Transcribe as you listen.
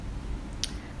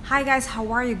Hi guys,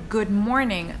 how are you? Good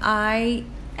morning. I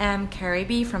am Carrie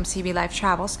B from CB Life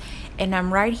Travels, and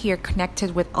I'm right here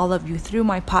connected with all of you through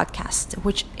my podcast,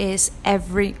 which is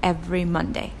every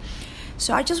Monday.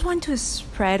 So I just want to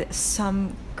spread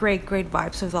some great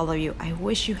vibes with all of you. I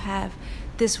wish you have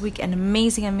this week an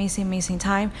amazing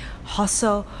time.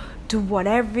 Hustle, do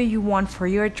whatever you want for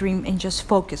your dream, and just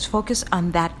focus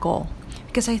on that goal.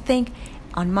 Because I think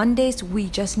on Mondays we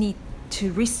just need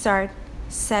to restart,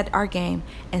 set our game,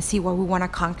 and see what we want to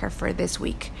conquer for this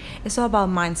week. It's all about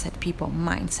mindset, people.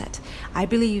 Mindset. I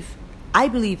believe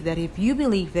that if you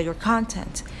believe that your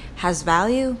content has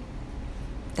value,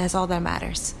 that's all that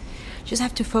matters. You just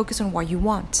have to focus on what you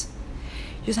want.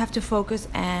 You just have to focus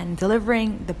on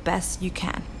delivering the best you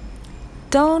can.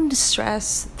 Don't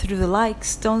stress through the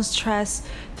likes. Don't stress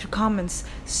through comments.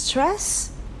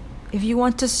 Stress if you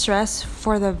want to stress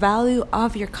for the value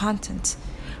of your content.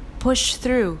 Push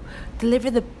through.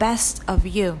 Deliver the best of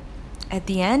you. At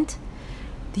the end,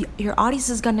 your audience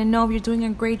is going to know if you're doing a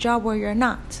great job or you're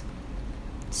not.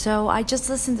 So I just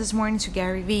listened this morning to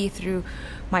Gary Vee through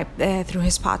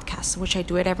his podcast, which I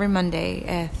do it every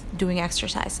Monday, doing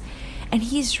exercise. And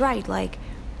he's right. Like,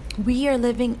 we are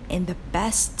living in the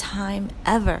best time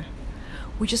ever.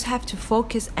 We just have to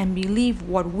focus and believe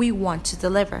what we want to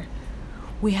deliver.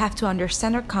 We have to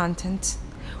understand our content.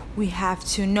 We have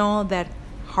to know that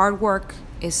hard work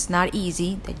is not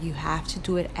easy, that you have to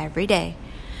do it every day.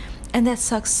 And that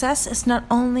success is not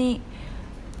only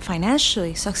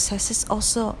financially, success is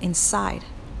also inside.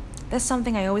 That's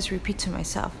something I always repeat to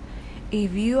myself.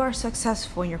 If you are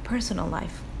successful in your personal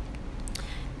life,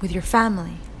 with your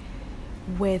family,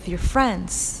 with your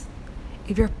friends,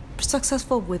 if you're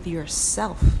successful with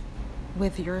yourself,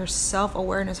 with your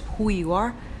self-awareness of who you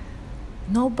are,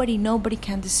 nobody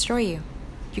can destroy you.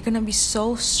 You're going to be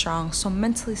so strong, so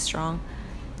mentally strong.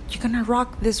 You're going to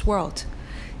rock this world.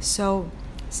 So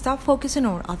stop focusing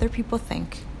on what other people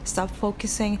think. Stop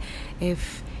focusing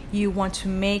if you want to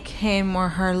make him or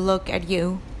her look at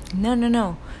you.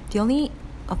 No. The only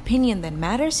opinion that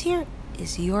matters here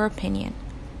is your opinion.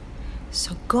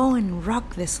 So go and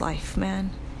rock this life, man.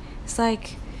 It's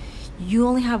like you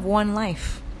only have one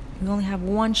life. You only have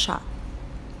one shot.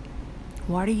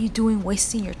 What are you doing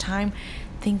wasting your time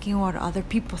thinking what other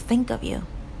people think of you?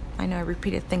 I know I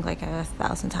repeated think like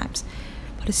 1,000 times,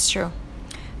 but it's true.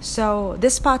 So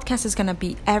this podcast is going to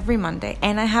be every Monday,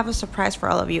 and I have a surprise for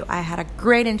all of you. I had a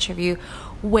great interview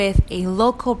with a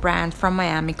local brand from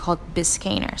Miami called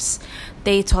Biscayner's.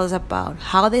 They told us about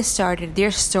how they started,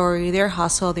 their story, their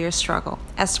hustle, their struggle.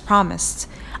 As promised,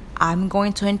 I'm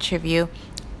going to interview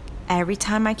every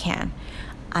time I can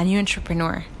a new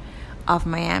entrepreneur of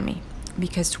Miami,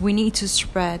 because we need to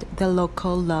spread the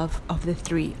local love of the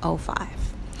 305.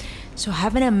 So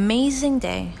have an amazing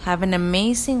day. Have an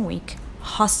amazing week.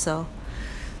 Hustle.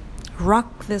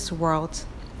 Rock this world.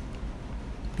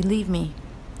 Believe me,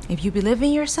 if you believe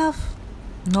in yourself,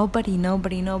 nobody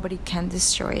can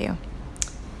destroy you.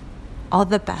 All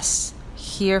the best.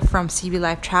 Here from CB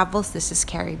Life Travels, this is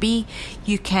Carrie B.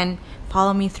 You can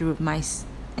follow me through my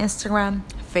Instagram,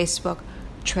 Facebook,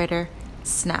 Twitter,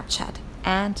 Snapchat,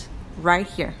 and right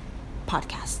here,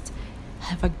 podcast.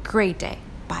 Have a great day.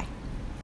 Bye.